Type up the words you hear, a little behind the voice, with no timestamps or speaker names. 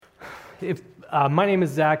My name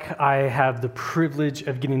is Zach. I have the privilege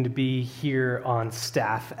of getting to be here on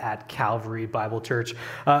staff at Calvary Bible Church.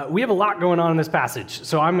 We have a lot going on in this passage,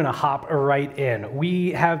 so I'm going to hop right in.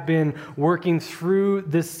 We have been working through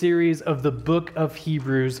this series of the book of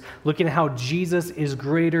Hebrews, looking at how Jesus is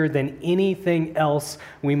greater than anything else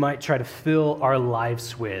we might try to fill our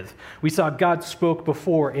lives with. We saw God spoke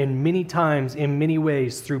before in many times, in many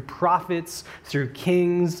ways, through prophets, through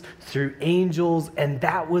kings, through angels, and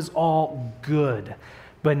that was all good.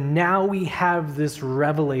 But now we have this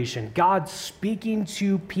revelation, God speaking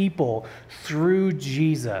to people through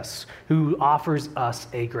Jesus, who offers us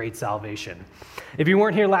a great salvation. If you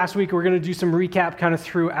weren't here last week, we're going to do some recap kind of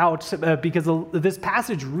throughout because this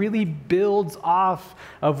passage really builds off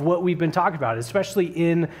of what we've been talking about, especially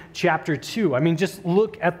in chapter 2. I mean, just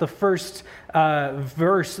look at the first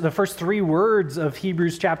verse, the first three words of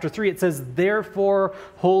Hebrews chapter 3. It says, "Therefore,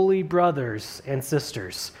 holy brothers and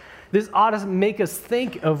sisters." This ought to make us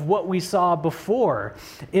think of what we saw before,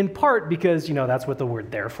 in part because, that's what the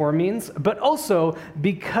word therefore means, but also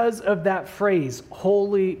because of that phrase,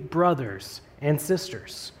 holy brothers and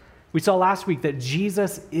sisters. We saw last week that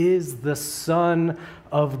Jesus is the Son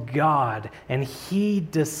of God, and he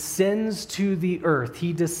descends to the earth.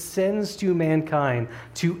 He descends to mankind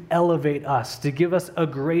to elevate us, to give us a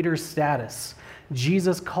greater status.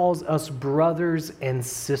 Jesus calls us brothers and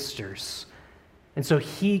sisters. And so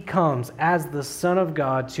he comes as the Son of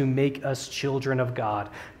God to make us children of God.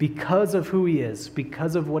 Because of who he is,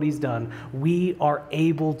 because of what he's done, we are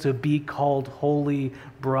able to be called holy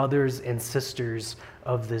brothers and sisters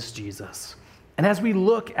of this Jesus. And as we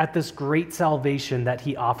look at this great salvation that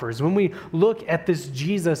he offers, when we look at this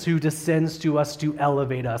Jesus who descends to us to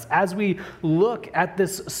elevate us, as we look at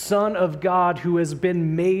this Son of God who has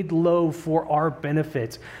been made low for our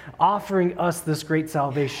benefit, offering us this great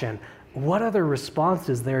salvation, what other response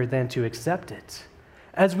is there than to accept it?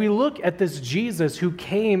 As we look at this Jesus who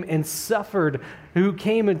came and suffered, who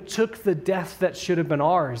came and took the death that should have been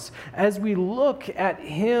ours, as we look at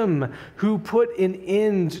him who put an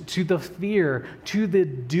end to the fear, to the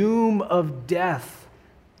doom of death,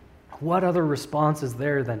 what other response is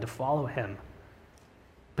there than to follow him?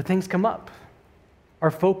 But things come up. Our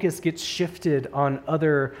focus gets shifted on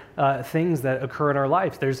other things that occur in our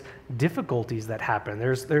life. There's difficulties that happen.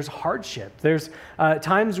 There's hardship. There's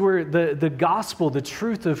times where the gospel, the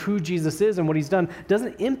truth of who Jesus is and what he's done,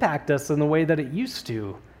 doesn't impact us in the way that it used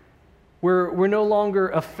to. We're no longer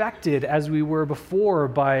affected as we were before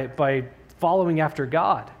by following after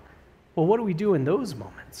God. Well, what do we do in those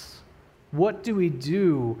moments? What do we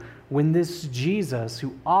do when this Jesus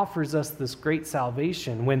who offers us this great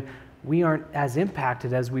salvation, when we aren't as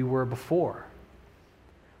impacted as we were before?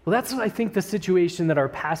 Well, that's, I think, the situation that our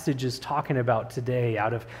passage is talking about today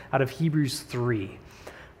out of Hebrews 3.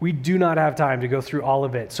 We do not have time to go through all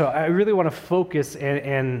of it, so I really want to focus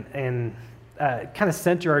and kind of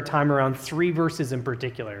center our time around three verses in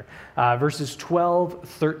particular, verses 12,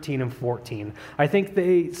 13, and 14. I think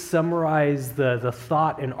they summarize the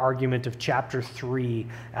thought and argument of chapter 3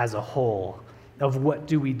 as a whole, of what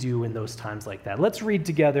do we do in those times like that. Let's read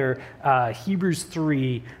together Hebrews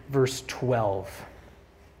 3, verse 12.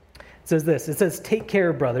 It says this, it says, "Take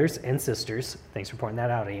care, brothers and sisters," thanks for pointing that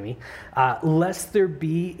out, Amy, "lest there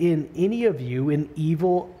be in any of you an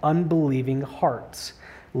evil, unbelieving heart,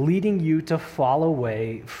 leading you to fall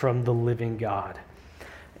away from the living God."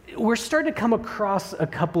 We're starting to come across a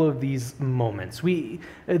couple of these moments.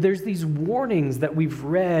 There's these warnings that we've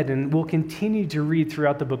read and will continue to read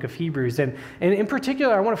throughout the book of Hebrews. And in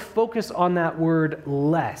particular, I want to focus on that word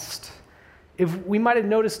lest. If we might have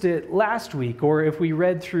noticed it last week, or if we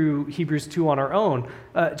read through Hebrews 2 on our own,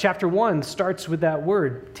 chapter 1 starts with that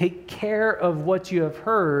word. Take care of what you have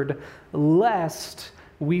heard, lest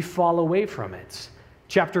we fall away from it.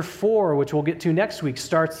 Chapter 4, which we'll get to next week,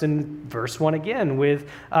 starts in verse 1 again with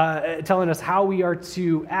telling us how we are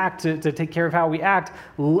to act, to take care of how we act,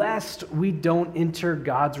 lest we don't enter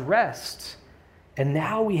God's rest. And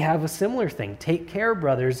now we have a similar thing. Take care,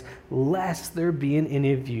 brothers, lest there be in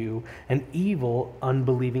any of you an evil,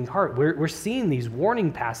 unbelieving heart. We're seeing these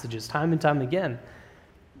warning passages time and time again.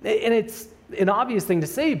 And it's an obvious thing to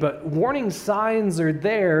say, but warning signs are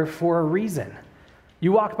there for a reason.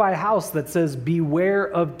 You walk by a house that says, "Beware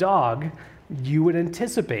of dog," you would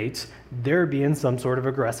anticipate there being some sort of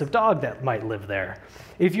aggressive dog that might live there.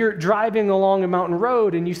 If you're driving along a mountain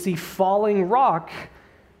road and you see falling rock,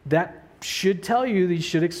 that should tell you that you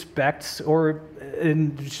should expect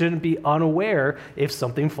and shouldn't be unaware if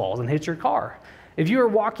something falls and hits your car. If you are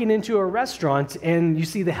walking into a restaurant and you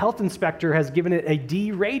see the health inspector has given it a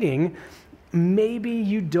D rating, maybe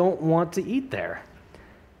you don't want to eat there.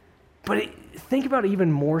 But think about it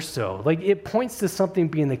even more so. Like, it points to something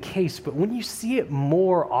being the case, but when you see it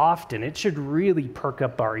more often, it should really perk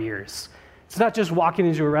up our ears. It's not just walking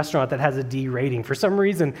into a restaurant that has a D rating. For some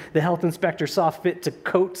reason, the health inspector saw fit to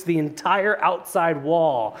coat the entire outside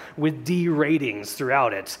wall with D ratings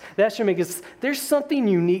throughout it. That should make us, there's something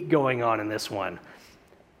unique going on in this one.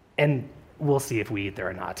 And we'll see if we eat there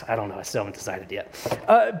or not. I don't know. I still haven't decided yet.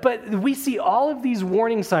 But we see all of these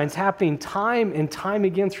warning signs happening time and time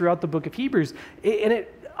again throughout the book of Hebrews. And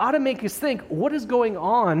it ought to make us think, what is going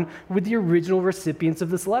on with the original recipients of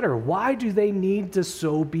this letter? Why do they need to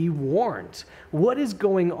so be warned? What is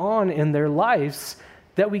going on in their lives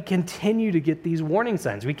that we continue to get these warning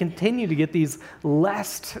signs? We continue to get these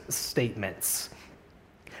lest statements.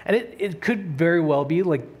 And it could very well be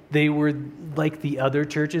like they were like the other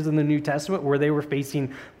churches in the New Testament where they were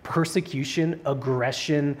facing persecution,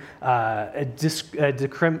 aggression,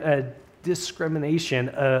 discrimination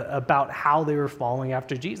about how they were following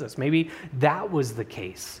after Jesus. Maybe that was the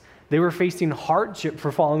case. They were facing hardship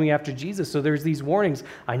for following after Jesus. So there's these warnings.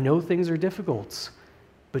 I know things are difficult,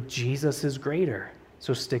 but Jesus is greater.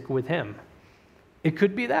 So stick with him. It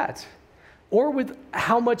could be that. Or with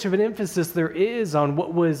how much of an emphasis there is on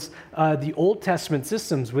what was the Old Testament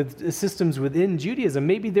systems within Judaism.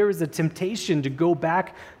 Maybe there was a temptation to go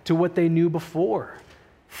back to what they knew before.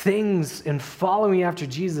 Things and following after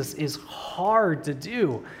Jesus is hard to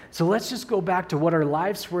do. So let's just go back to what our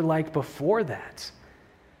lives were like before that.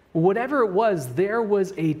 Whatever it was, there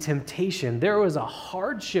was a temptation. There was a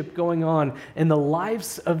hardship going on in the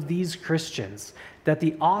lives of these Christians that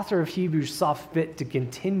the author of Hebrews saw fit to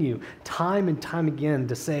continue time and time again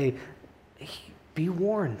to say, hey, be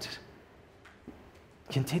warned.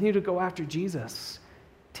 Continue to go after Jesus.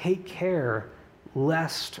 Take care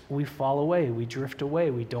lest we fall away, we drift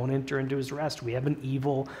away, we don't enter into his rest. We have an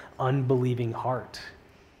evil, unbelieving heart.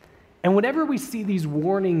 And whenever we see these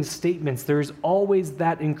warning statements, there's always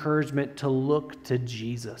that encouragement to look to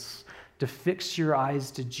Jesus, to fix your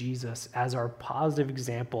eyes to Jesus as our positive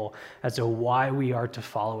example as to why we are to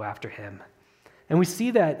follow after him. And we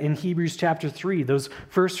see that in Hebrews chapter 3, those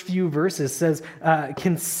first few verses says,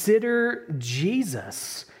 consider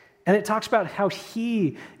Jesus. And it talks about how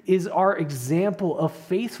he is our example of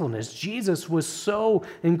faithfulness. Jesus was so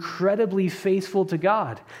incredibly faithful to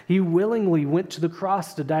God. He willingly went to the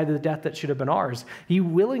cross to die the death that should have been ours. He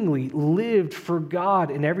willingly lived for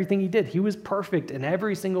God in everything he did. He was perfect in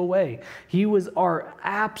every single way. He was our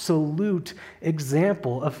absolute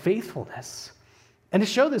example of faithfulness. And to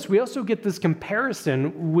show this, we also get this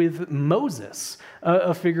comparison with Moses,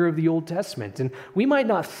 a figure of the Old Testament. And we might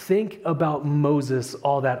not think about Moses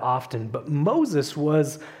all that often, but Moses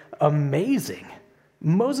was amazing.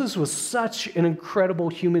 Moses was such an incredible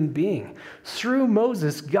human being. Through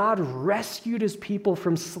Moses, God rescued his people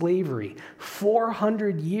from slavery.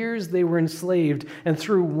 400 years they were enslaved, and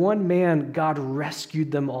through one man, God rescued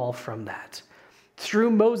them all from that.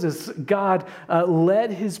 Through Moses, God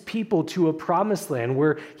led his people to a promised land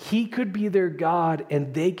where he could be their God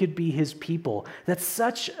and they could be his people. That's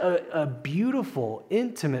such a beautiful,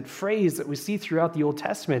 intimate phrase that we see throughout the Old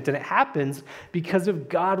Testament, and it happens because of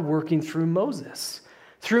God working through Moses.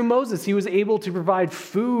 Through Moses, he was able to provide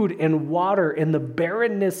food and water in the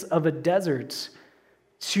barrenness of a desert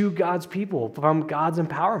to God's people from God's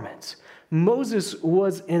empowerment. Moses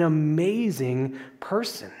was an amazing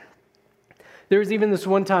person. There was even this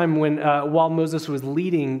one time when, while Moses was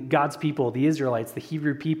leading God's people, the Israelites, the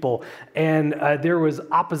Hebrew people, and there was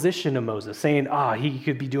opposition to Moses, saying, he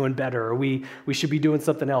could be doing better, or we should be doing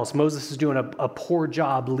something else. Moses is doing a poor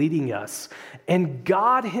job leading us. And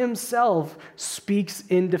God himself speaks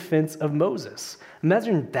in defense of Moses.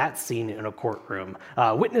 Imagine that scene in a courtroom.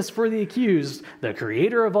 Witness for the accused, the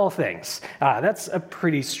creator of all things. That's a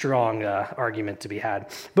pretty strong argument to be had.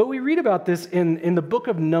 But we read about this in the book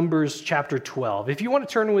of Numbers chapter 12. If you want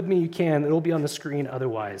to turn with me, you can. It'll be on the screen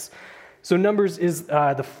otherwise. So Numbers is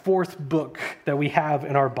the fourth book that we have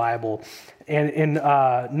in our Bible. And in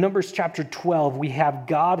Numbers chapter 12, we have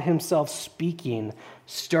God himself speaking,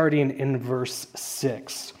 starting in verse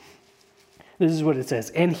 6. This is what it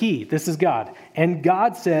says. And this is God, and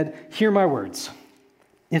God said, hear my words.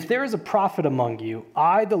 If there is a prophet among you,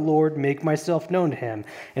 I, the Lord, make myself known to him.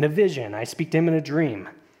 In a vision, I speak to him in a dream.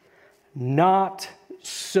 Not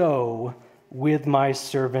so with my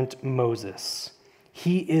servant Moses.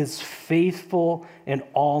 He is faithful in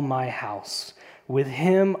all my house. With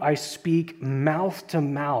him I speak mouth to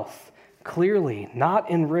mouth, clearly, not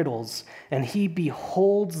in riddles, and he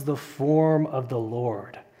beholds the form of the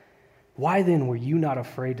Lord. Why then were you not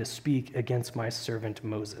afraid to speak against my servant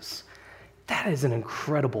Moses? That is an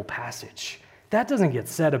incredible passage. That doesn't get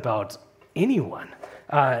said about anyone.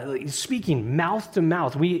 Speaking mouth to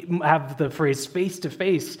mouth, we have the phrase face to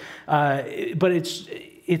face, but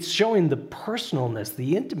it's showing the personalness,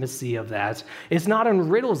 the intimacy of that. It's not in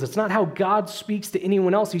riddles. It's not how God speaks to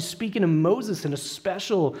anyone else. He's speaking to Moses in a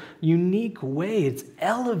special, unique way. It's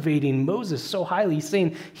elevating Moses so highly. He's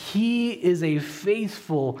saying he is a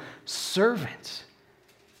faithful servant.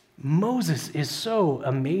 Moses is so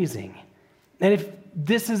amazing. And if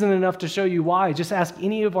this isn't enough to show you why, just ask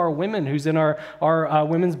any of our women who's in our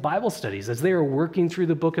women's Bible studies as they are working through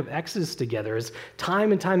the book of Exodus together. As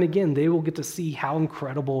time and time again, they will get to see how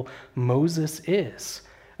incredible Moses is.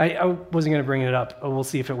 I wasn't going to bring it up. We'll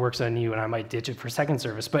see if it works on you, and I might ditch it for second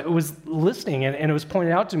service. But it was listening, and it was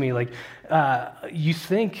pointed out to me, like, you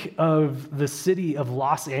think of the city of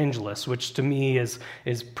Los Angeles, which to me is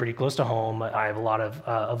pretty close to home. I have a lot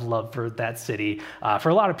of love for that city. For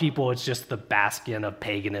a lot of people, it's just the bastion of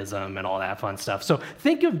paganism and all that fun stuff. So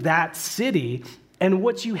think of that city, and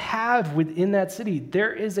what you have within that city.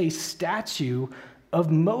 There is a statue of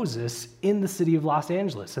Moses in the city of Los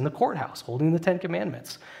Angeles, in the courthouse, holding the Ten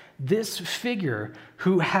Commandments. This figure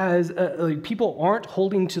who has, people aren't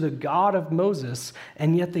holding to the God of Moses,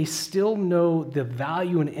 and yet they still know the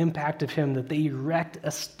value and impact of him, that they erect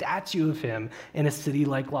a statue of him in a city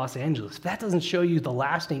like Los Angeles. If that doesn't show you the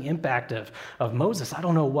lasting impact of Moses, I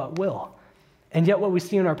don't know what will. And yet what we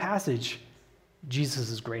see in our passage, Jesus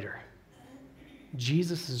is greater.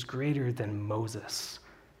 Jesus is greater than Moses.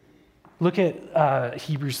 Look at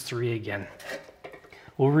Hebrews 3 again.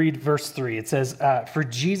 We'll read verse 3. It says, "For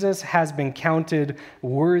Jesus has been counted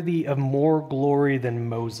worthy of more glory than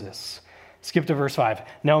Moses." Skip to verse 5.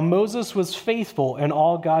 "Now Moses was faithful in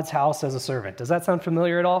all God's house as a servant." Does that sound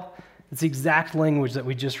familiar at all? It's the exact language that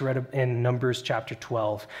we just read in Numbers chapter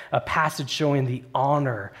 12, a passage showing the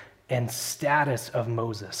honor and status of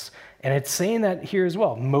Moses. And it's saying that here as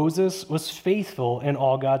well. Moses was faithful in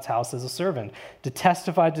all God's house as a servant to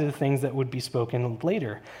testify to the things that would be spoken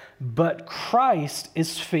later. But Christ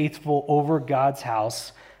is faithful over God's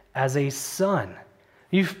house as a son.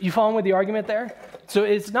 You following with the argument there? So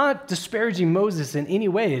it's not disparaging Moses in any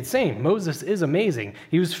way. It's saying Moses is amazing.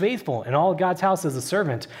 He was faithful in all God's house as a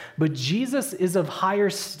servant. But Jesus is of higher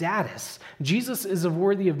status. Jesus is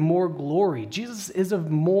worthy of more glory. Jesus is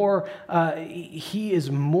of more, he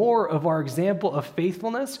is more of our example of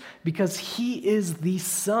faithfulness because he is the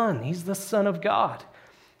Son. He's the Son of God.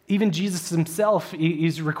 Even Jesus himself,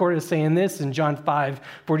 he's recorded as saying this in John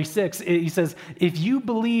 5:46. He says, "If you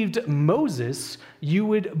believed Moses, you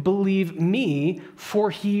would believe me, for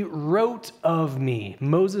he wrote of me."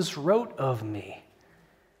 Moses wrote of me.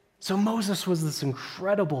 So Moses was this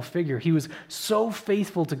incredible figure. He was so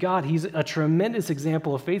faithful to God. He's a tremendous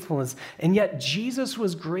example of faithfulness, and yet Jesus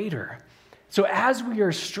was greater. So as we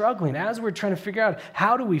are struggling, as we're trying to figure out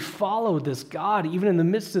how do we follow this God, even in the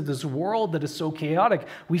midst of this world that is so chaotic,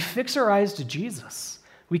 we fix our eyes to Jesus.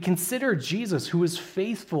 We consider Jesus, who is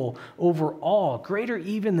faithful over all, greater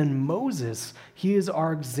even than Moses. He is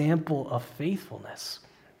our example of faithfulness.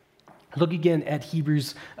 Look again at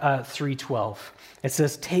Hebrews 3:12. It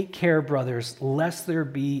says, "Take care, brothers, lest there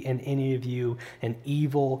be in any of you an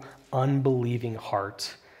evil, unbelieving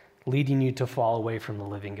heart, leading you to fall away from the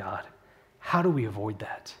living God." How do we avoid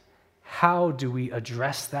that? How do we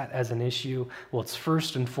address that as an issue? Well, it's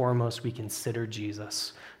first and foremost, we consider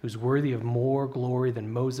Jesus, who's worthy of more glory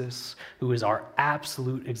than Moses, who is our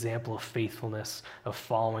absolute example of faithfulness, of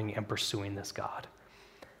following and pursuing this God.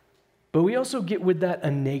 But we also get with that a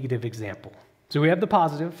negative example. So we have the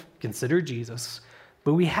positive, consider Jesus,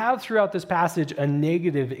 but we have throughout this passage a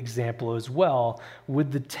negative example as well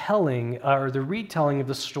with the telling or the retelling of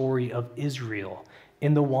the story of Israel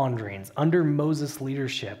in the wanderings under Moses'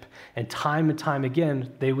 leadership. And time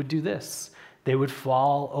again, they would do this. They would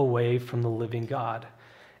fall away from the living God.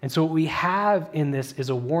 And so what we have in this is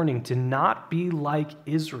a warning to not be like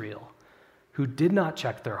Israel, who did not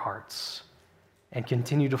check their hearts and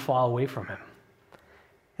continue to fall away from him.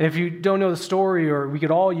 And if you don't know the story, or we could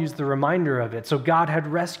all use the reminder of it, so God had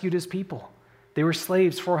rescued his people. They were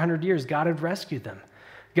slaves 400 years. God had rescued them.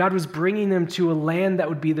 God was bringing them to a land that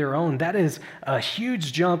would be their own. That is a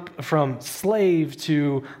huge jump from slave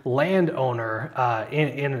to landowner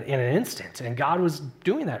in an instant. And God was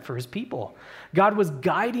doing that for his people. God was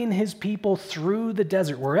guiding his people through the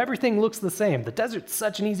desert where everything looks the same. The desert's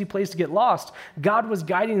such an easy place to get lost. God was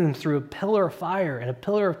guiding them through a pillar of fire and a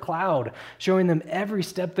pillar of cloud, showing them every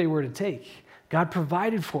step they were to take. God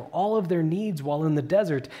provided for all of their needs while in the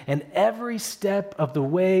desert, and every step of the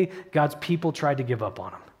way, God's people tried to give up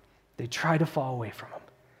on him. They tried to fall away from him.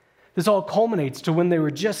 This all culminates to when they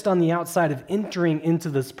were just on the outside of entering into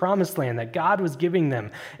this promised land that God was giving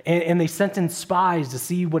them. And they sent in spies to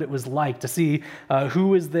see what it was like, to see who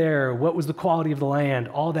was there, what was the quality of the land,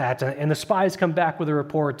 all that. And the spies come back with a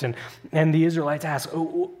report, and the Israelites ask,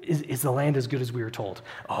 oh, is the land as good as we were told?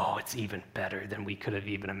 Oh, it's even better than we could have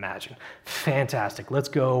even imagined. Fantastic. Let's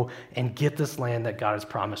go and get this land that God has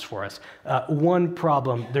promised for us. One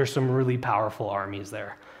problem, there's some really powerful armies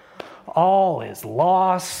there. All is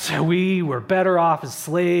lost. We were better off as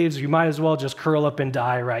slaves. You might as well just curl up and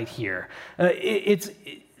die right here.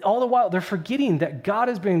 All the while, they're forgetting that God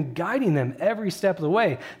has been guiding them every step of the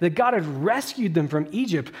way, that God had rescued them from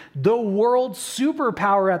Egypt, the world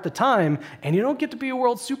superpower at the time. And you don't get to be a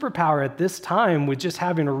world superpower at this time with just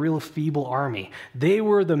having a real feeble army. They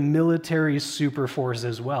were the military super force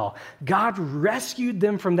as well. God rescued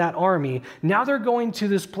them from that army. Now they're going to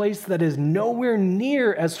this place that is nowhere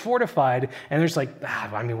near as fortified. And they're just like,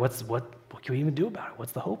 what can we even do about it?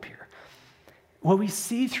 What's the hope here? What we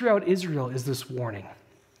see throughout Israel is this warning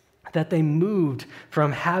that they moved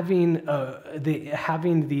from having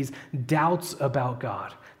these doubts about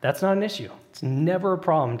God. That's not an issue. It's never a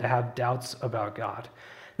problem to have doubts about God.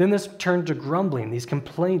 Then this turned to grumbling, these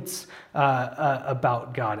complaints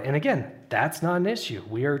about God. And again, that's not an issue.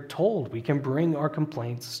 We are told we can bring our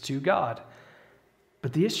complaints to God.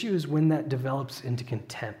 But the issue is when that develops into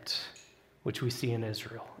contempt, which we see in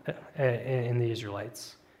Israel, in the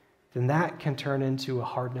Israelites. Then that can turn into a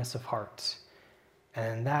hardness of heart.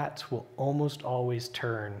 And that will almost always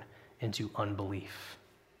turn into unbelief.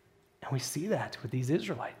 And we see that with these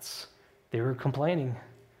Israelites. They were complaining.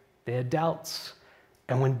 They had doubts.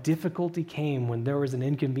 And when difficulty came, when there was an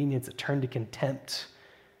inconvenience, it turned to contempt,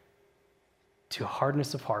 to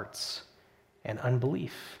hardness of hearts and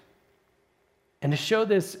unbelief. And to show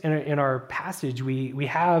this in our passage, we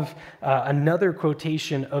have another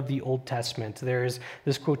quotation of the Old Testament. There's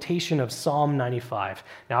this quotation of Psalm 95.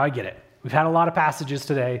 Now, I get it. We've had a lot of passages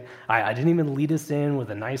today. I didn't even lead us in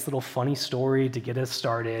with a nice little funny story to get us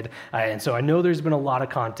started. And so I know there's been a lot of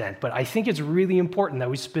content, but I think it's really important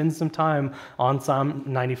that we spend some time on Psalm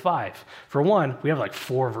 95. For one, we have like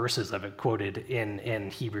 4 verses of it quoted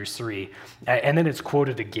in Hebrews 3. And then it's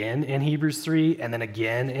quoted again in Hebrews 3, and then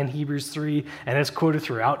again in Hebrews 3, and it's quoted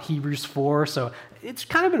throughout Hebrews 4. So it's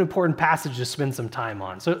kind of an important passage to spend some time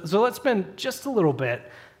on. So let's spend just a little bit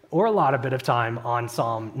or a lot of time on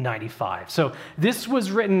Psalm 95. So this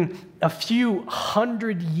was written a few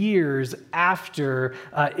hundred years after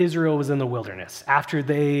Israel was in the wilderness, after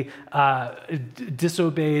they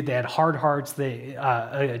disobeyed, they had hard hearts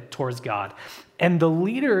towards God. And the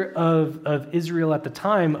leader of Israel at the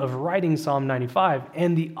time of writing Psalm 95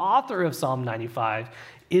 and the author of Psalm 95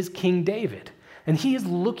 is King David. And he is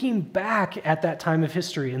looking back at that time of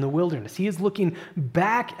history in the wilderness. He is looking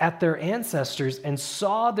back at their ancestors and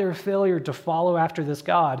saw their failure to follow after this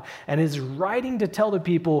God and is writing to tell the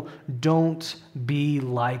people, don't be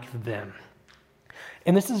like them.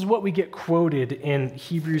 And this is what we get quoted in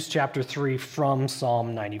Hebrews chapter 3 from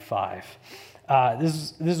Psalm 95.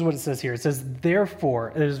 This is what it says here. It says,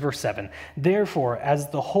 therefore, this is verse 7, therefore, as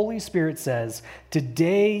the Holy Spirit says,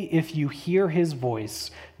 today if you hear his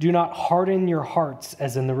voice, do not harden your hearts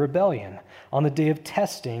as in the rebellion, on the day of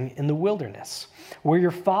testing in the wilderness, where your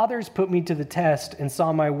fathers put me to the test and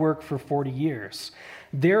saw my work for 40 years.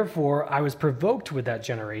 Therefore, I was provoked with that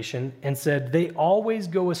generation and said, they always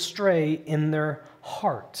go astray in their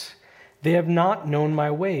heart. They have not known my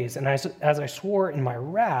ways, and as I swore in my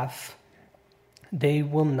wrath, they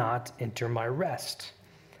will not enter my rest.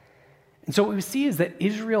 And so what we see is that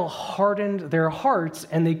Israel hardened their hearts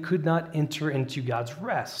and they could not enter into God's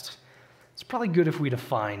rest. It's probably good if we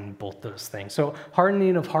define both those things. So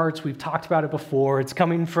hardening of hearts, we've talked about it before. It's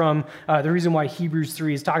coming from the reason why Hebrews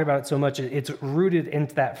 3 is talking about it so much. It's rooted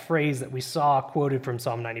into that phrase that we saw quoted from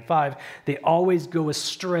Psalm 95. They always go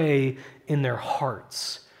astray in their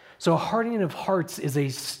hearts. So hardening of hearts is a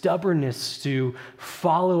stubbornness to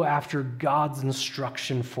follow after God's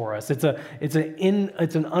instruction for us. It's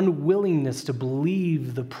an unwillingness to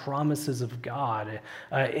believe the promises of God.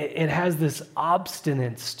 It has this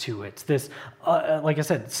obstinance to it, this, like I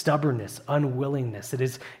said, stubbornness, unwillingness. It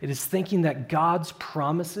is thinking that God's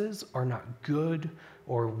promises are not good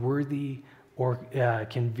or worthy or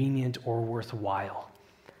convenient or worthwhile.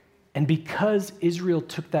 And because Israel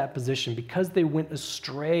took that position, because they went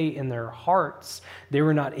astray in their hearts, they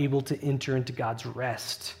were not able to enter into God's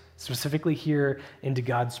rest, specifically here into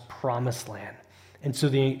God's promised land. And so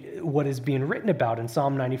what is being written about in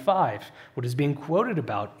Psalm 95, what is being quoted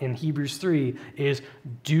about in Hebrews 3 is,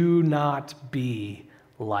 do not be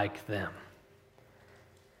like them.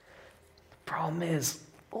 The problem is,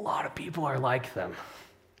 A lot of people are like them.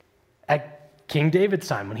 At King David's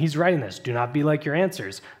time, when he's writing this, do not be like your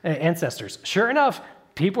ancestors. Sure enough,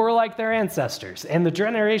 people were like their ancestors. And the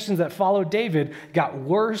generations that followed David got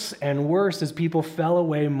worse and worse as people fell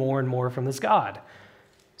away more and more from this God.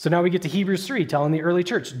 So now we get to Hebrews 3, telling the early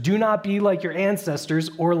church, do not be like your ancestors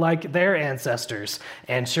or like their ancestors.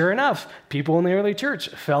 And sure enough, people in the early church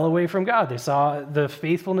fell away from God. They saw the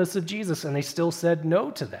faithfulness of Jesus, and they still said no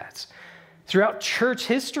to that. Throughout church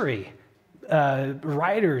history,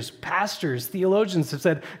 writers, pastors, theologians have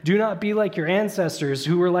said, do not be like your ancestors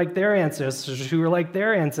who were like their ancestors, who were like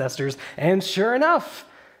their ancestors. And sure enough,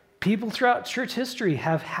 people throughout church history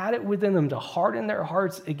have had it within them to harden their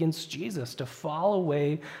hearts against Jesus, to fall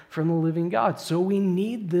away from the living God. So we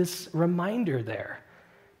need this reminder there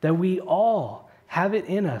that we all have it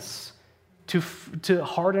in us to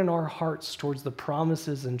harden our hearts towards the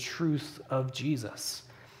promises and truth of Jesus.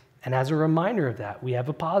 And as a reminder of that, we have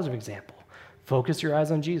a positive example. Focus your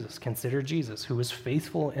eyes on Jesus. Consider Jesus, who is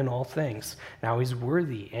faithful in all things. Now he's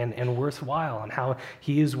worthy and worthwhile, and how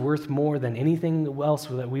he is worth more than anything else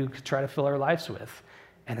that we could try to fill our lives with.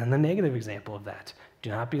 And then the negative example of that,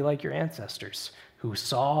 do not be like your ancestors, who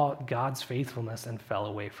saw God's faithfulness and fell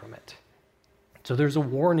away from it. So there's a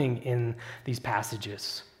warning in these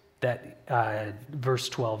passages that verse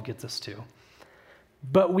 12 gets us to.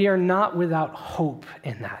 But we are not without hope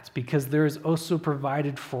in that, because there is also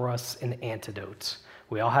provided for us an antidote.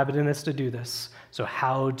 We all have it in us to do this. So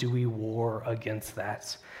how do we war against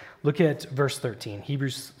that? Look at verse 13,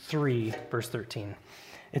 Hebrews 3, verse 13.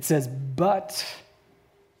 It says, but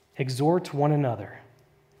exhort one another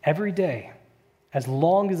every day, as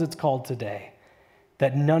long as it's called today,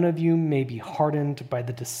 that none of you may be hardened by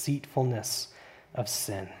the deceitfulness of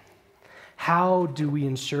sin. How do we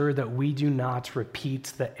ensure that we do not repeat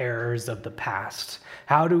the errors of the past?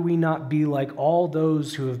 How do we not be like all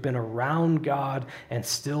those who have been around God and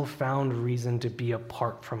still found reason to be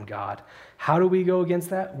apart from God? How do we go against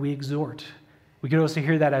that? We exhort. We could also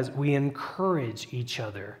hear that as we encourage each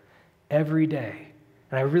other every day.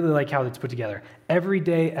 And I really like how it's put together. Every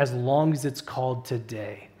day, as long as it's called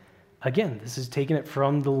today. Again, this is taking it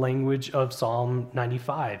from the language of Psalm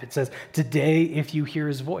 95. It says, today, if you hear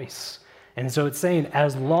his voice. And so it's saying,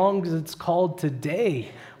 as long as it's called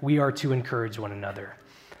today, we are to encourage one another.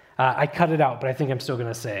 I cut it out, but I think I'm still going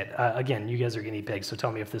to say it. Again, you guys are guinea pigs, so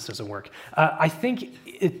tell me if this doesn't work. I think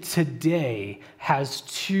today has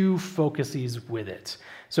two focuses with it.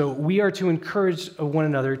 So we are to encourage one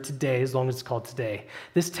another today, as long as it's called today.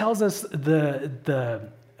 This tells us the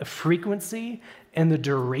frequency and the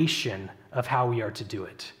duration of how we are to do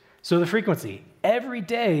it. So the frequency, every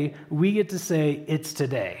day we get to say it's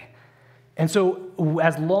today. And so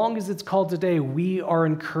as long as it's called today, we are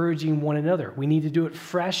encouraging one another. We need to do it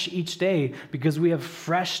fresh each day because we have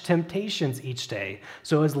fresh temptations each day.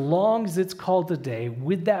 So as long as it's called today,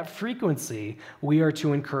 with that frequency, we are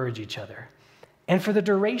to encourage each other. And for the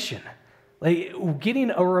duration, like getting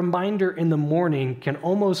a reminder in the morning can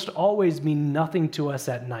almost always mean nothing to us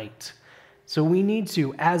at night. So we need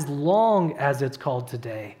to, as long as it's called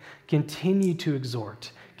today, continue to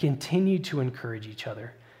exhort, continue to encourage each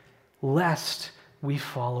other, lest we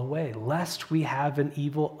fall away, lest we have an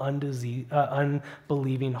evil,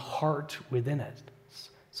 unbelieving heart within it.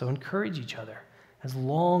 So encourage each other as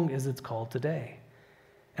long as it's called today.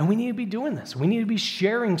 And we need to be doing this. We need to be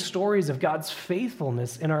sharing stories of God's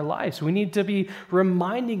faithfulness in our lives. We need to be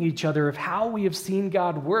reminding each other of how we have seen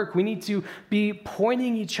God work. We need to be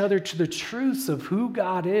pointing each other to the truths of who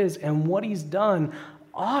God is and what he's done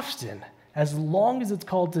often. As long as it's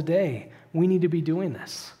called today, we need to be doing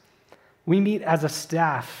this. We meet as a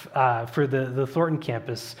staff for the Thornton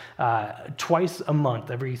campus twice a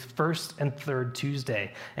month, every first and third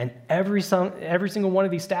Tuesday. And every single one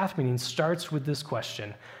of these staff meetings starts with this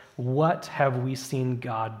question: what have we seen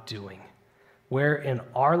God doing? Where in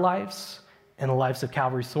our lives, in the lives of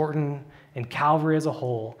Calvary Thornton, and Calvary as a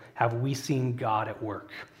whole, have we seen God at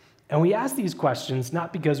work? And we ask these questions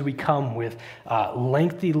not because we come with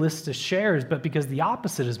lengthy lists of shares, but because the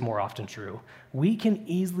opposite is more often true. We can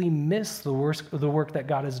easily miss the work that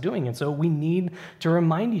God is doing. And so we need to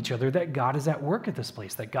remind each other that God is at work at this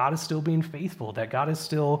place, that God is still being faithful, that God is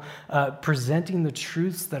still presenting the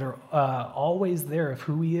truths that are always there of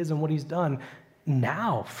who he is and what he's done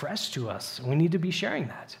now, fresh to us. We need to be sharing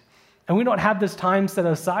that. And we don't have this time set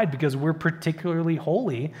aside because we're particularly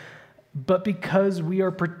holy, but because we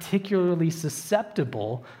are particularly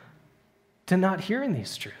susceptible to not hearing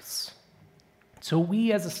these truths. So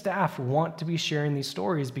we as a staff want to be sharing these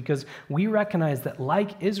stories because we recognize that,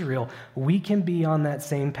 like Israel, we can be on that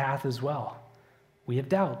same path as well. We have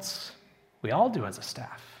doubts. We all do as a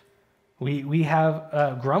staff. We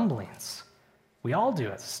have grumblings. We all do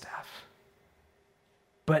as a staff.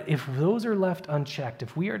 But if those are left unchecked,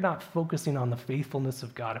 if we are not focusing on the faithfulness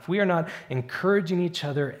of God, if we are not encouraging each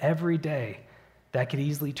other every day, that could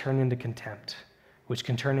easily turn into contempt, which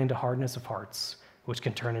can turn into hardness of hearts, which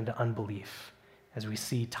can turn into unbelief, as we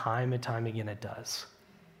see time and time again it does.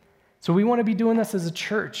 So we want to be doing this as a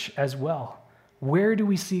church as well. Where do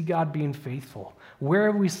we see God being faithful? Where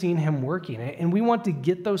have we seen him working? And we want to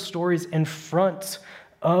get those stories in front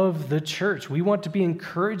of the church. We want to be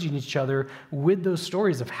encouraging each other with those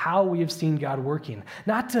stories of how we have seen God working.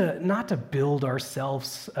 Not to build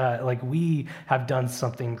ourselves like we have done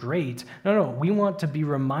something great. No, we want to be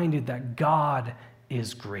reminded that God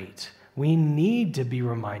is great. We need to be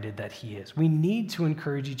reminded that he is. We need to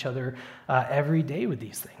encourage each other every day with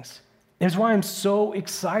these things. It's why I'm so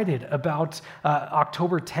excited about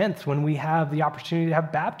October 10th when we have the opportunity to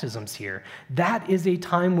have baptisms here. That is a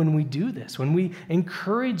time when we do this, when we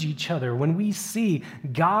encourage each other, when we see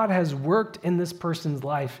God has worked in this person's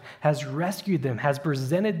life, has rescued them, has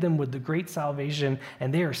presented them with the great salvation,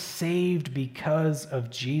 and they are saved because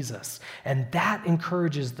of Jesus. And that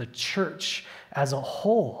encourages the church as a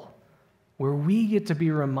whole, where we get to be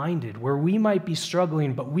reminded, where we might be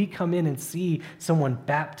struggling, but we come in and see someone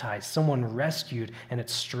baptized, someone rescued, and it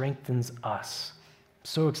strengthens us. I'm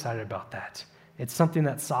so excited about that. It's something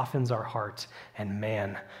that softens our heart, and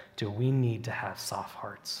man, do we need to have soft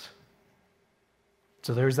hearts.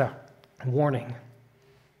 So there's that warning.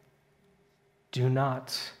 Do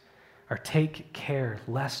not, or take care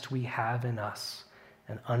lest we have in us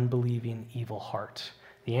an unbelieving evil heart.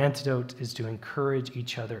 The antidote is to encourage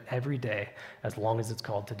each other every day as long as it's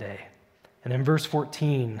called today. And then verse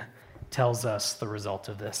 14 tells us the result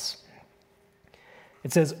of this.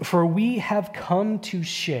 It says, "For we have come to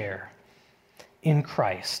share in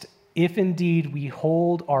Christ, if indeed we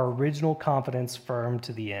hold our original confidence firm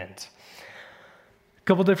to the end." A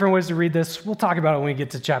couple different ways to read this. We'll talk about it when we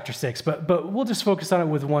get to chapter 6, but we'll just focus on it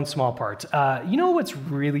with one small part. You know what's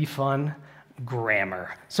really fun?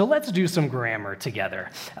 Grammar. So let's do some grammar together.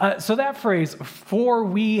 So that phrase, "for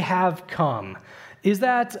we have come," is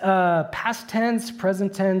that past tense,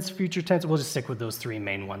 present tense, future tense? We'll just stick with those three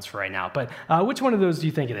main ones for right now. But which one of those do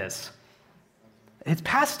you think it is? It's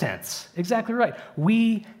past tense. Exactly right.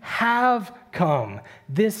 We have come.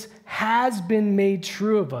 This has been made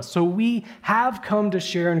true of us. So we have come to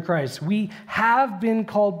share in Christ. We have been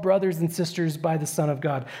called brothers and sisters by the Son of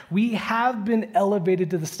God. We have been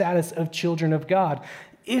elevated to the status of children of God.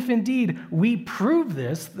 If indeed we prove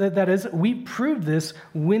this, that is, we prove this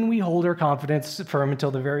when we hold our confidence firm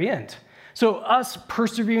until the very end. So us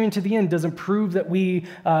persevering to the end doesn't prove that we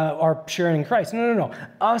are sharing in Christ. No.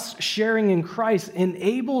 Us sharing in Christ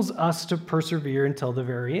enables us to persevere until the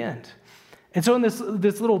very end. And so in this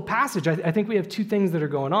little passage, I think we have two things that are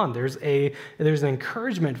going on. There's an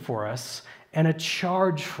encouragement for us and a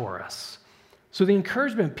charge for us. So the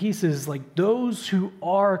encouragement piece is like those who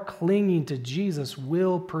are clinging to Jesus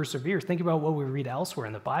will persevere. Think about what we read elsewhere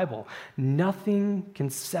in the Bible. Nothing can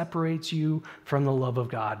separate you from the love of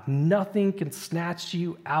God. Nothing can snatch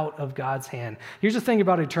you out of God's hand. Here's the thing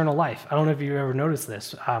about eternal life. I don't know if you've ever noticed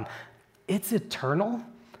this. It's eternal.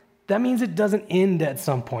 That means it doesn't end at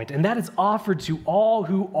some point, and that is offered to all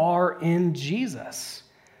who are in Jesus,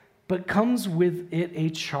 but comes with it a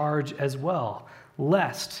charge as well,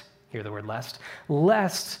 lest, hear the word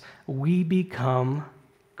lest we become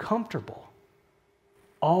comfortable.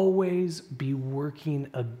 Always be working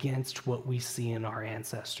against what we see in our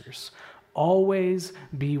ancestors. Always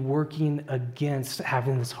be working against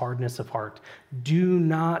having this hardness of heart. Do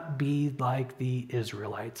not be like the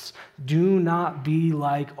Israelites. Do not be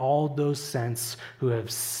like all those saints who have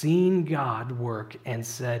seen God work and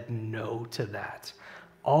said no to that.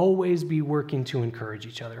 Always be working to encourage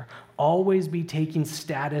each other. Always be taking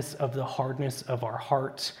status of the hardness of our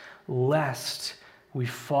heart, lest we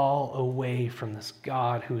fall away from this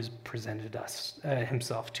God who has presented us,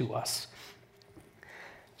 himself to us.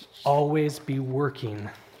 Always be working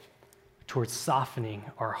towards softening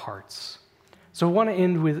our hearts. So I want to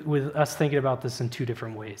end with us thinking about this in two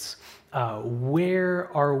different ways. Where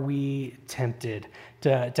are we tempted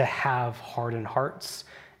to have hardened hearts?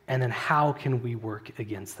 And then how can we work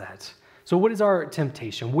against that? So what is our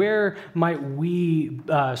temptation? Where might we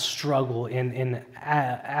struggle in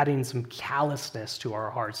adding some callousness to our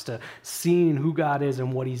hearts, to seeing who God is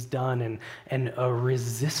and what he's done and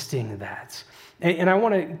resisting that? And I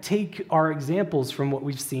want to take our examples from what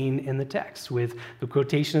we've seen in the text with the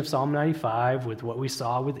quotation of Psalm 95, with what we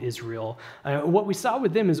saw with Israel. What we saw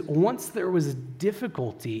with them is once there was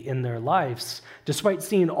difficulty in their lives, despite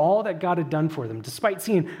seeing all that God had done for them, despite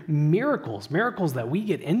seeing miracles that we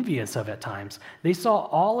get envious of at times, they saw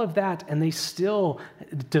all of that and they still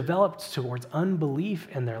developed towards unbelief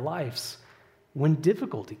in their lives when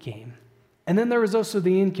difficulty came. And then there was also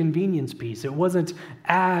the inconvenience piece. It wasn't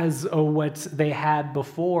as what they had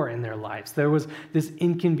before in their lives. There was this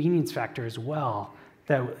inconvenience factor as well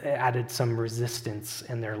that added some resistance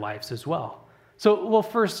in their lives as well. So we'll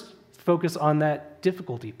first focus on that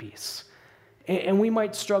difficulty piece. And we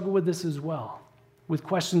might struggle with this as well, with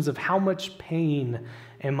questions of how much pain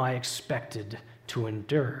am I expected to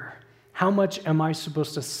endure? How much am I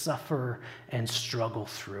supposed to suffer and struggle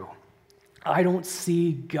through? I don't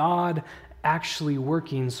see God actually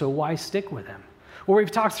working, so why stick with him? Or we've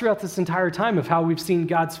talked throughout this entire time of how we've seen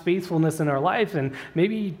God's faithfulness in our life and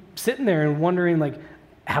maybe sitting there and wondering, like,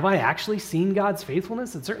 have I actually seen God's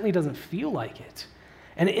faithfulness? It certainly doesn't feel like it.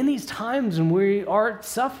 And in these times when we are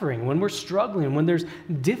suffering, when we're struggling, when there's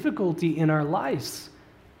difficulty in our lives,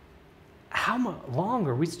 how long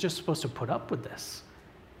are we just supposed to put up with this?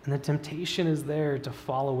 And the temptation is there to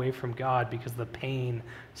fall away from God because the pain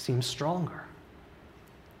seems stronger.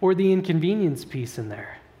 Or the inconvenience piece in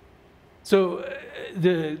there. So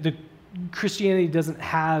the Christianity doesn't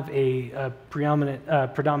have a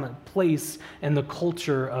predominant place in the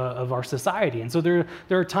culture of our society. And so there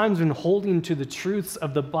are times when holding to the truths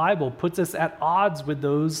of the Bible puts us at odds with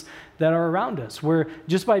those that are around us, where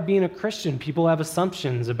just by being a Christian, people have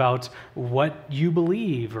assumptions about what you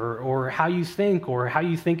believe or how you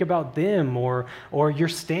think about them or your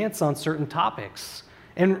stance on certain topics.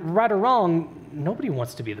 And right or wrong, nobody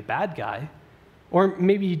wants to be the bad guy. Or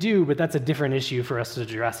maybe you do, but that's a different issue for us to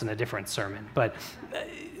address in a different sermon. But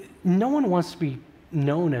no one wants to be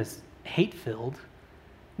known as hate-filled.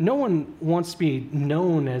 No one wants to be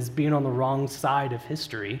known as being on the wrong side of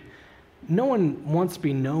history. No one wants to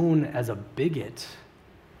be known as a bigot.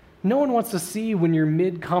 No one wants to see when you're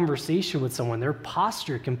mid-conversation with someone, their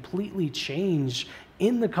posture completely change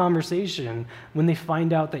in the conversation when they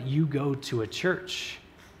find out that you go to a church.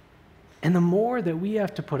 And the more that we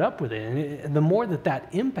have to put up with it, and the more that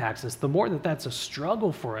impacts us, the more that's a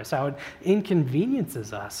struggle for us, how it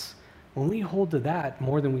inconveniences us. When we hold to that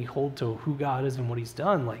more than we hold to who God is and what he's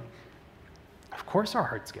done, of course our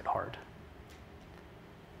hearts get hard.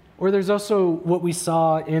 Or there's also what we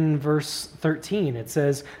saw in verse 13. It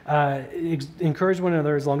says, encourage one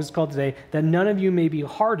another as long as it's called today, that none of you may be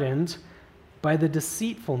hardened by the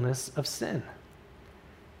deceitfulness of sin.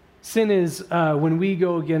 Sin is when we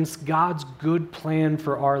go against God's good plan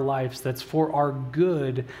for our lives that's for our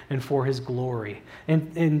good and for his glory.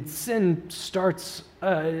 And sin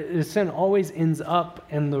always ends up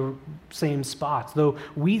in the same spots. Though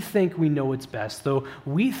we think we know what's best, though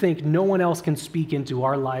we think no one else can speak into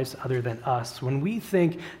our lives other than us, when we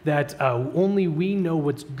think that only we know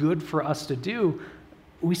what's good for us to do,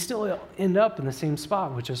 we still end up in the same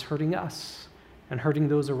spot, which is hurting us and hurting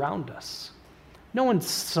those around us. No one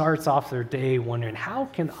starts off their day wondering, how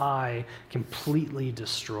can I completely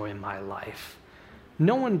destroy my life?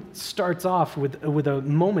 No one starts off with a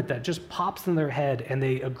moment that just pops in their head and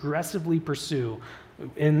they aggressively pursue,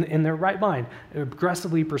 in their right mind,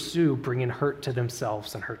 aggressively pursue bringing hurt to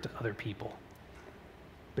themselves and hurt to other people.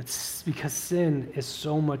 But because sin is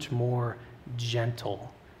so much more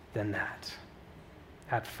gentle than that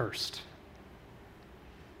at first.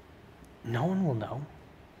 No one will know.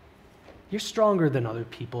 You're stronger than other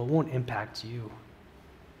people. It won't impact you.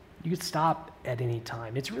 You could stop at any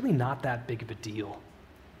time. It's really not that big of a deal.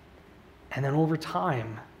 And then over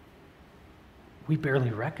time, we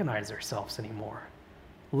barely recognize ourselves anymore,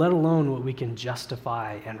 let alone what we can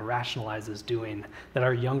justify and rationalize as doing that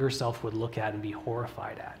our younger self would look at and be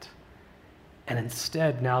horrified at. And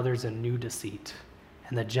instead, now there's a new deceit,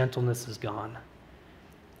 and the gentleness is gone.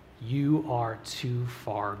 You are too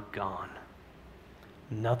far gone.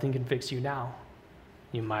 Nothing can fix you now.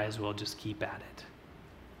 You might as well just keep at it.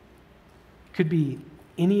 Could be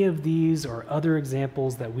any of these or other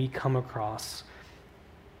examples that we come across.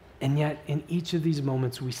 And yet, in each of these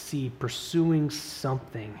moments, we see pursuing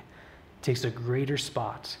something takes a greater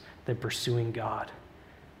spot than pursuing God.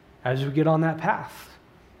 As we get on that path,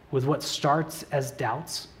 with what starts as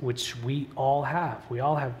doubts, which we all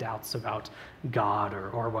have doubts about God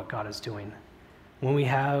or what God is doing. When we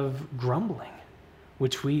have grumbling,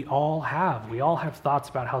 which we all have thoughts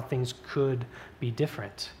about how things could be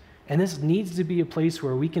different. And this needs to be a place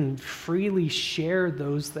where we can freely share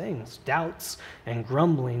those things, doubts and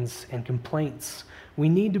grumblings and complaints. We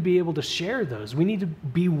need to be able to share those. We need to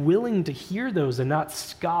be willing to hear those and not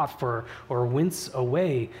scoff or wince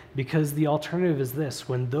away, because the alternative is this: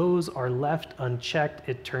 when those are left unchecked,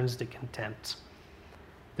 it turns to contempt.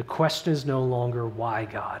 The question is no longer why,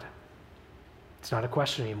 God. It's not a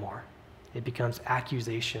question anymore. It becomes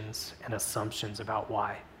accusations and assumptions about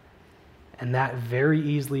why. And that very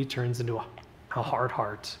easily turns into a hard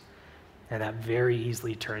heart, and that very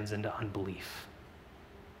easily turns into unbelief.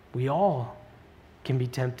 We all can be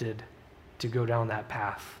tempted to go down that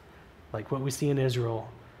path, like what we see in Israel,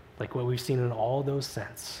 like what we've seen in all those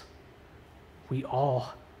saints. We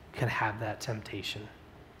all can have that temptation.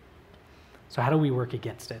 So how do we work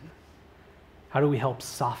against it? How do we help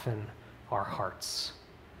soften our hearts?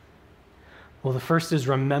 Well, the first is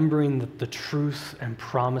remembering that the truth and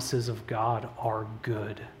promises of God are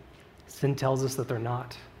good. Sin tells us that they're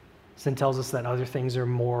not. Sin tells us that other things are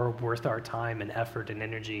more worth our time and effort and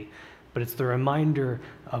energy. But it's the reminder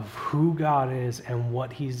of who God is and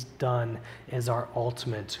what he's done is our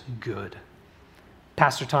ultimate good.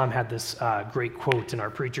 Pastor Tom had this great quote in our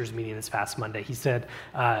preachers meeting this past Monday. He said,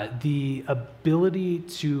 the ability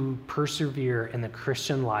to persevere in the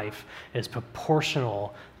Christian life is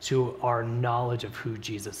proportional to our knowledge of who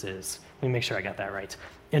Jesus is. Let me make sure I got that right.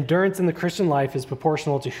 Endurance in the Christian life is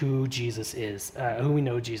proportional to who Jesus is, who we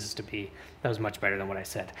know Jesus to be. That was much better than what I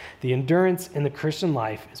said. The endurance in the Christian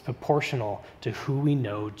life is proportional to who we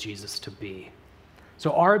know Jesus to be.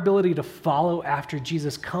 So our ability to follow after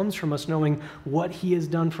Jesus comes from us knowing what he has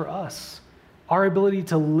done for us. Our ability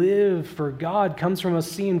to live for God comes from us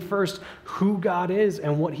seeing first who God is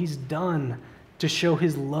and what he's done to show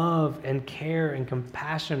his love and care and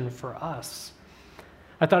compassion for us.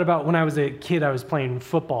 I thought about when I was a kid, I was playing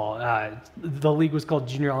football. The league was called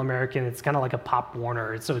Junior All-American. It's kind of like a Pop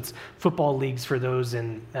Warner. So it's football leagues for those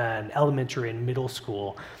in elementary and middle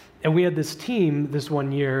school. And we had this team this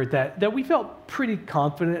one year that we felt pretty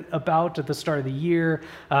confident about at the start of the year.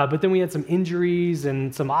 But then we had some injuries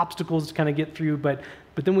and some obstacles to kind of get through. But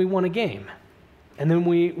then we won a game. And then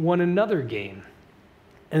we won another game.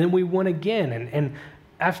 And then we won again. And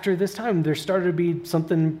after this time, there started to be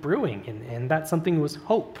something brewing, and that something was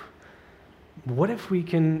hope. What if we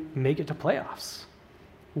can make it to playoffs?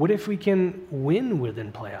 What if we can win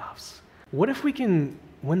within playoffs? What if we can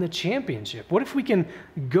win the championship? What if we can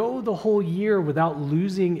go the whole year without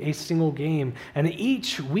losing a single game? And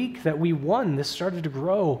each week that we won, this started to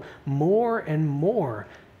grow more and more.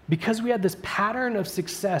 Because we had this pattern of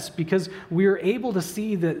success, because we were able to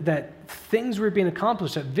see that things were being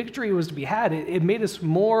accomplished, that victory was to be had, it made us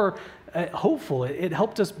more hopeful. It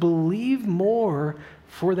helped us believe more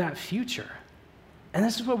for that future. And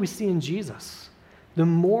this is what we see in Jesus. The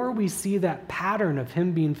more we see that pattern of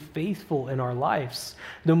him being faithful in our lives,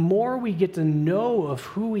 the more we get to know of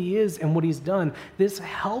who he is and what he's done. This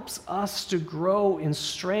helps us to grow in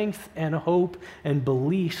strength and hope and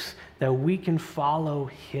belief that we can follow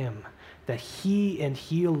him, that he and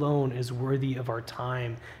he alone is worthy of our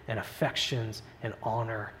time and affections and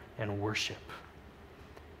honor and worship.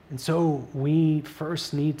 And so we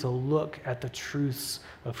first need to look at the truths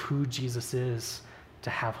of who Jesus is to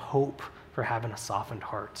have hope for having a softened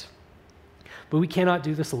heart. But we cannot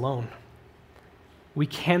do this alone. We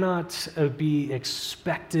cannot be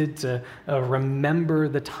expected to remember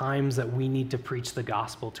the times that we need to preach the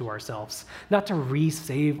gospel to ourselves, not to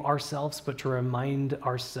re-save ourselves, but to remind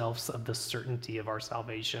ourselves of the certainty of our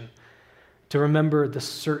salvation, to remember the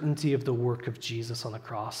certainty of the work of Jesus on the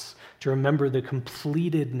cross, to remember the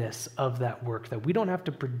completedness of that work, that we don't have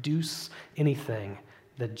to produce anything,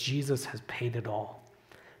 that Jesus has paid it all.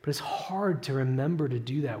 But it's hard to remember to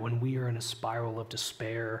do that when we are in a spiral of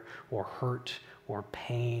despair or hurt or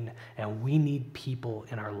pain, and we need people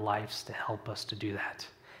in our lives to help us to do that.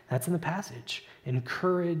 That's in the passage.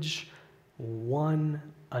 Encourage one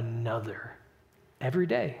another every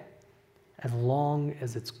day, as long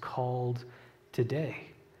as it's called today.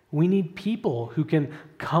 We need people who can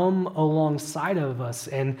come alongside of us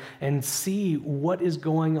and see what is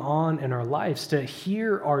going on in our lives, to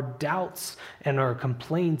hear our doubts and our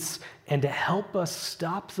complaints, and to help us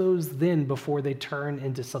stop those then before they turn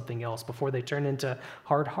into something else, before they turn into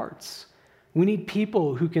hard hearts. We need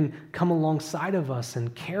people who can come alongside of us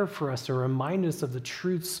and care for us or remind us of the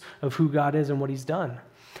truths of who God is and what he's done.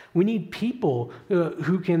 We need people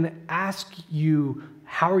who can ask you,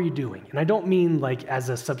 how are you doing? And I don't mean like as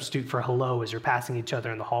a substitute for hello as you're passing each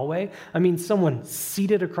other in the hallway. I mean someone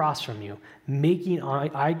seated across from you, making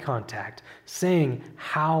eye contact, saying,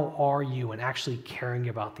 how are you? And actually caring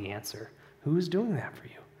about the answer. Who is doing that for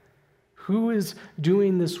you? Who is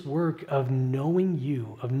doing this work of knowing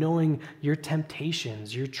you, of knowing your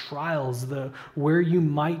temptations, your trials, where you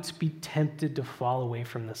might be tempted to fall away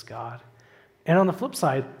from this God? And on the flip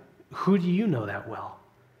side, who do you know that well?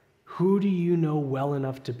 Who do you know well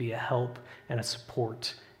enough to be a help and a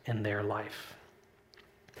support in their life?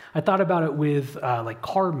 I thought about it with like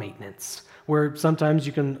car maintenance, where sometimes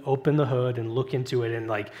you can open the hood and look into it and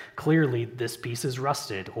like clearly this piece is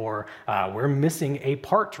rusted, or we're missing a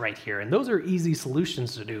part right here. And those are easy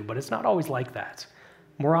solutions to do, but it's not always like that.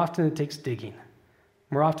 More often it takes digging.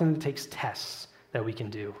 More often it takes tests that we can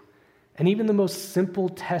do. And even the most simple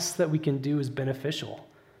tests that we can do is beneficial.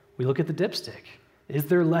 We look at the dipstick. Is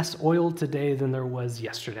there less oil today than there was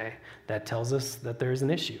yesterday? That tells us that there's an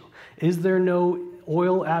issue. Is there no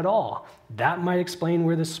oil at all? That might explain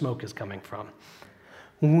where the smoke is coming from.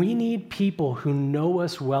 We need people who know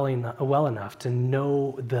us well enough to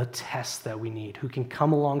know the tests that we need, who can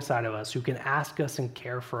come alongside of us, who can ask us and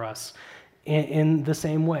care for us in the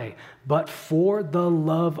same way. But for the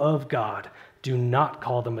love of God, do not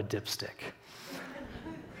call them a dipstick.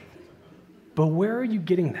 But where are you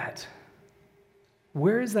getting that?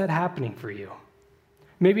 Where is that happening for you?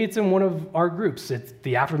 Maybe it's in one of our groups. It's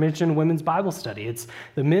the aforementioned women's Bible study. It's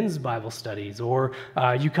the men's Bible studies. Or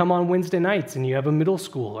you come on Wednesday nights and you have a middle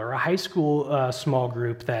school or a high school small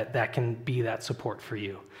group that can be that support for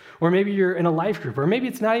you. Or maybe you're in a life group. Or maybe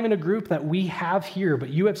it's not even a group that we have here, but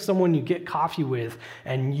you have someone you get coffee with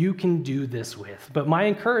and you can do this with. But my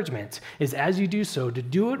encouragement is, as you do so, to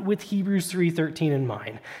do it with Hebrews 3:13 in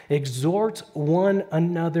mind. Exhort one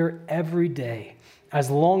another every day,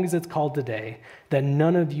 as long as it's called today, that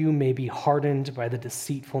none of you may be hardened by the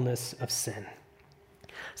deceitfulness of sin.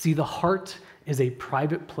 See, the heart is a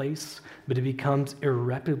private place, but it becomes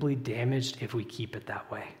irreparably damaged if we keep it that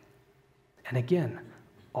way. And again,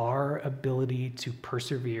 our ability to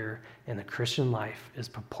persevere in the Christian life is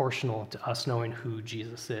proportional to us knowing who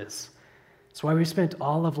Jesus is. That's why we spent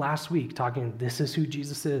all of last week talking, this is who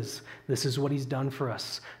Jesus is. This is what he's done for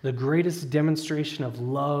us. The greatest demonstration of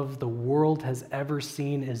love the world has ever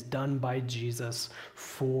seen is done by Jesus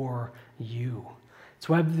for you. It's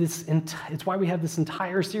why we have this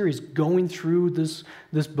entire series going through this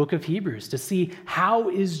book of Hebrews, to see how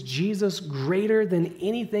is Jesus greater than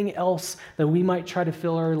anything else that we might try to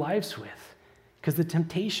fill our lives with. Because the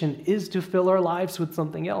temptation is to fill our lives with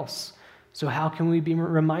something else. So how can we be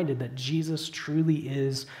reminded that Jesus truly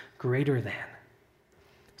is greater than?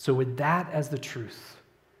 So with that as the truth,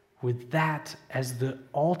 with that as the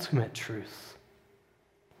ultimate truth,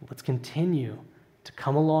 let's continue to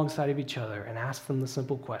come alongside of each other and ask them the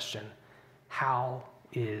simple question, how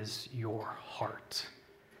is your heart?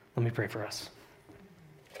 Let me pray for us.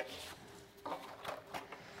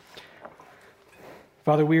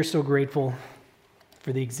 Father, we are so grateful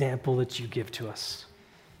for the example that you give to us.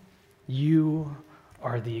 You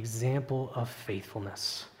are the example of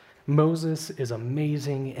faithfulness. Moses is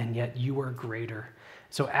amazing, and yet you are greater.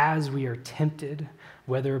 So as we are tempted,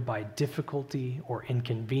 whether by difficulty or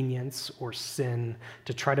inconvenience or sin,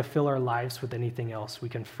 to try to fill our lives with anything else, we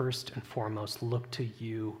can first and foremost look to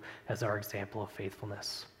you as our example of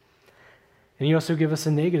faithfulness. And you also give us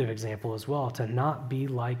a negative example as well, to not be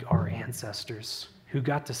like our ancestors, who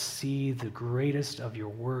got to see the greatest of your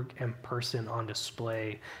work and person on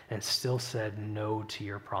display and still said no to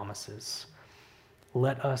your promises.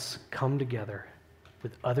 Let us come together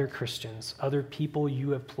with other Christians, other people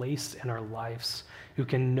you have placed in our lives who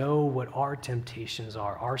can know what our temptations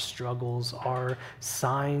are, our struggles, our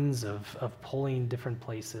signs of pulling different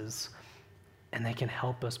places, and they can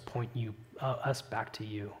help us point us back to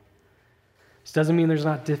you. This doesn't mean there's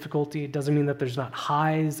not difficulty. It doesn't mean that there's not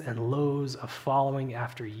highs and lows of following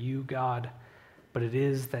after you, God, but it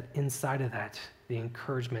is that inside of that, the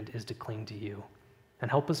encouragement is to cling to you.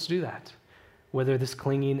 And help us do that. Whether this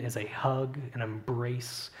clinging is a hug, an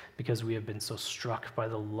embrace, because we have been so struck by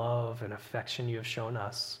the love and affection you have shown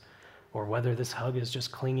us, or whether this hug is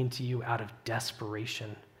just clinging to you out of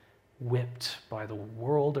desperation, whipped by the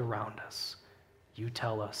world around us, you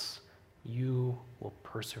tell us you will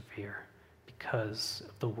persevere because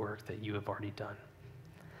of the work that you have already done.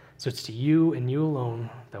 So it's to you and you alone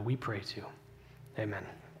that we pray to. Amen.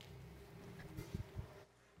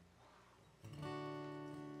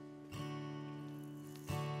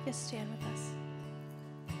 Just stand with us.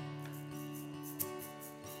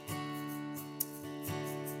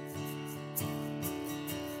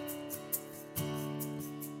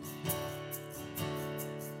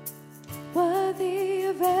 Worthy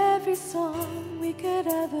of every song we could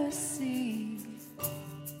ever sing,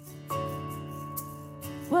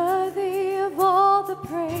 worthy of all the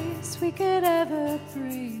praise we could ever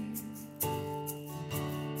bring.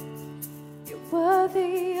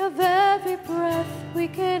 worthy of every breath we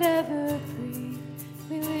could ever breathe.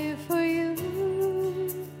 We live for you.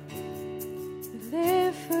 We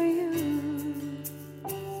live for you.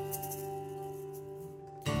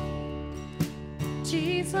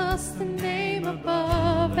 Jesus, the name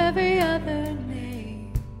above every other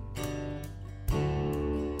name.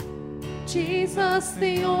 Jesus,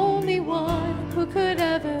 the only one who could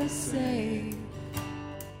ever save.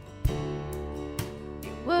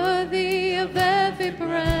 You're worthy of every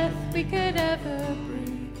breath we could ever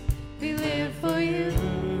breathe. We live for you.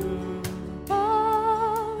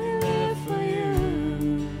 Oh, we live for you.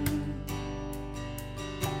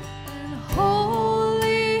 And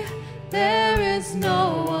holy, there is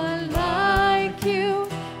no one like you.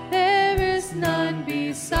 There is none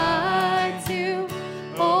besides you.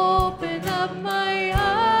 Open up my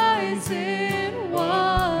eyes in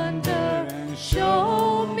wonder and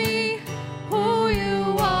show me who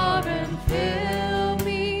you are and fill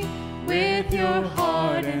me with your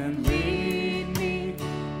heart and lead me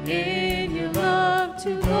in your love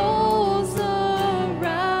to those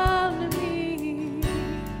around me.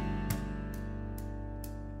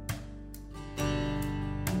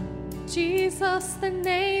 Jesus, the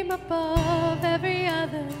name above every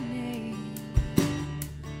other name.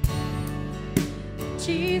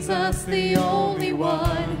 Jesus, the only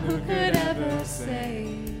one who could ever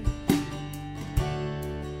save.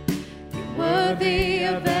 You're worthy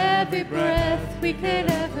of every breath we could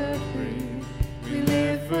ever breathe. We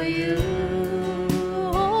live for you.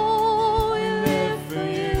 Oh, we live for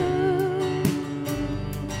you.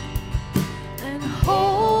 And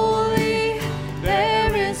holy,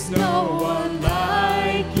 there is no one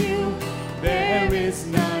like you. There is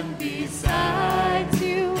none besides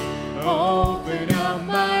you. Open up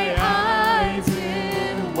my eyes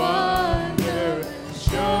in wonder.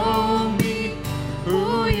 Show me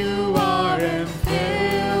who you are and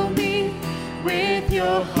fill me with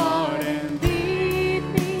your heart and lead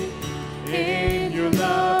me in your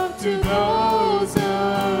love to those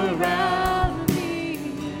around me.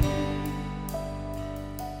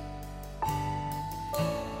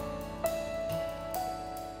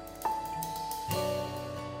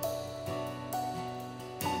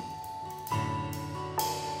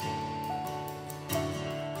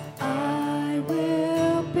 I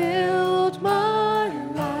will build my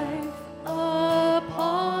life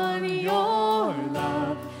upon your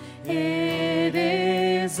love. It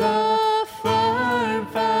is a firm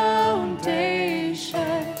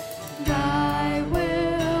foundation. I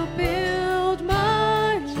will build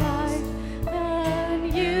my life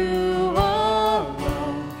and you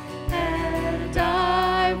alone, and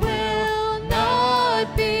I will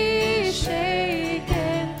not be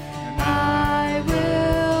shaken. I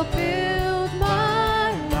will build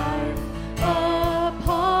my life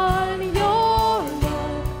upon your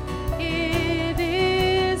love. It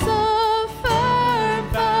is a firm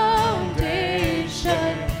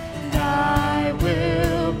foundation. I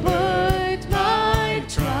will put my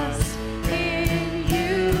trust in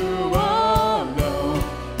you alone,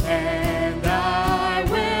 and I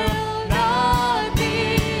will not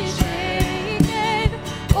be shaken.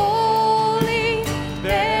 Only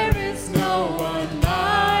there is no one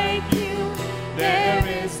like you. There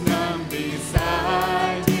is none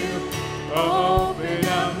beside you. Open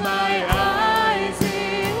up my eyes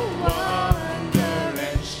in wonder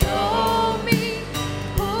and show me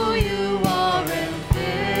who you are and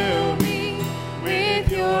fill me with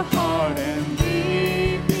your heart and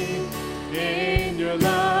lead me in your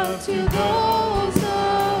love to those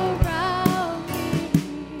around me.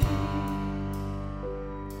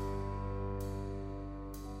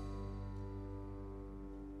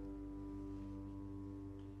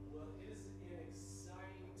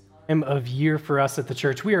 Time of year for us at the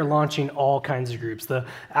church. We are launching all kinds of groups. The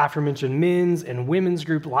aforementioned men's and women's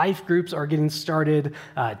group, life groups are getting started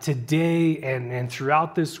today and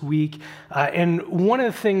throughout this week. And one of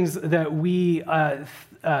the things that we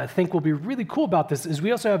think will be really cool about this is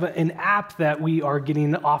we also have an app that we are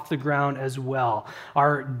getting off the ground as well.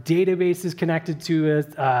 Our database is connected to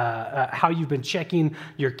it. How you've been checking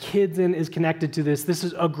your kids in is connected to this. This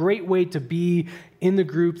is a great way to be in the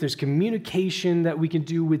group. There's communication that we can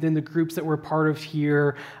do within the groups that we're part of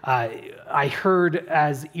here. I heard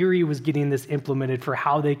as Erie was getting this implemented for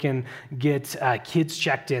how they can get kids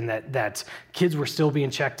checked in, that kids were still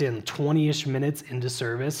being checked in 20-ish minutes into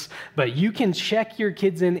service, but you can check your kids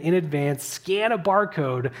kids in advance, scan a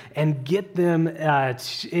barcode, and get them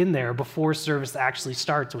in there before service actually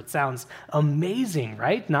starts, which sounds amazing,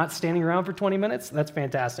 right? Not standing around for 20 minutes? That's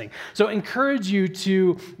fantastic. So encourage you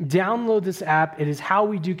to download this app. It is how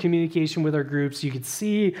we do communication with our groups. You can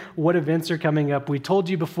see what events are coming up. We told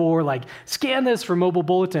you before, like, scan this for Mobile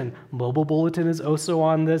Bulletin. Mobile Bulletin is also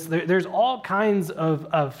on this. There's all kinds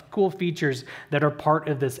of cool features that are part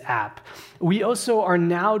of this app. We also are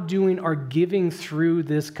now doing our giving through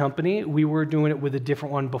this company. We were doing it with a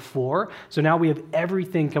different one before. So now we have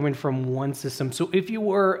everything coming from one system. So if you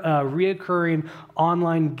were a reoccurring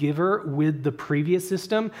online giver with the previous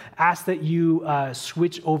system, ask that you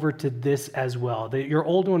switch over to this as well. Your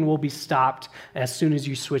old one will be stopped as soon as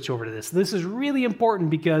you switch over to this. This is really important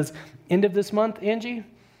because end of this month, Angie?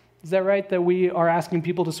 Is that right, that we are asking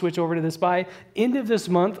people to switch over to this by? End of this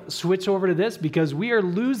month, switch over to this because we are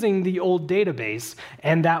losing the old database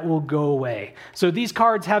and that will go away. So these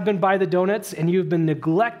cards have been by the donuts and you've been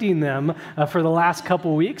neglecting them for the last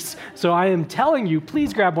couple weeks. So I am telling you,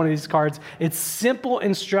 please grab one of these cards. It's simple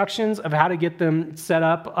instructions of how to get them set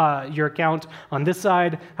up, your account on this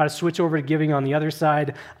side, how to switch over to giving on the other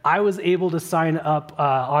side. I was able to sign up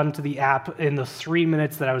onto the app in the 3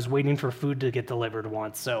 minutes that I was waiting for food to get delivered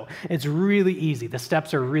once. So it's really easy. The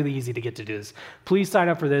steps are really easy to get to do this. Please sign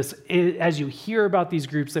up for this. As you hear about these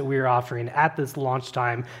groups that we are offering at this launch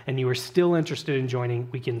time and you are still interested in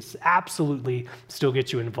joining, we can absolutely still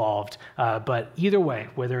get you involved. But either way,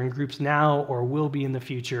 whether in groups now or will be in the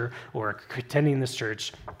future or attending this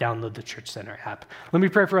church, download the Church Center app. Let me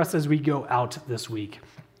pray for us as we go out this week.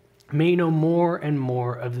 May you know more and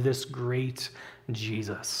more of this great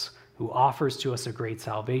Jesus who offers to us a great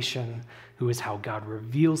salvation, who is how God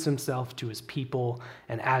reveals himself to his people.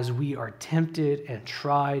 And as we are tempted and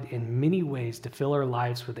tried in many ways to fill our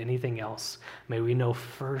lives with anything else, may we know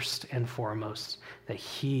first and foremost that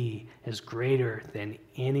he is greater than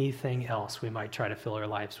anything else we might try to fill our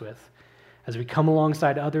lives with. As we come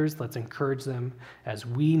alongside others, let's encourage them as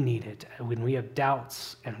we need it. When we have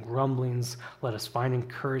doubts and grumblings, let us find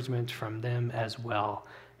encouragement from them as well,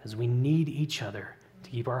 as we need each other to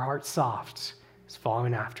keep our hearts soft, is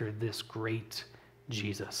following after this great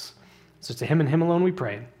Jesus. So to him and him alone we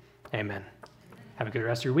pray. Amen. Have a good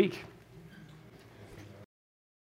rest of your week.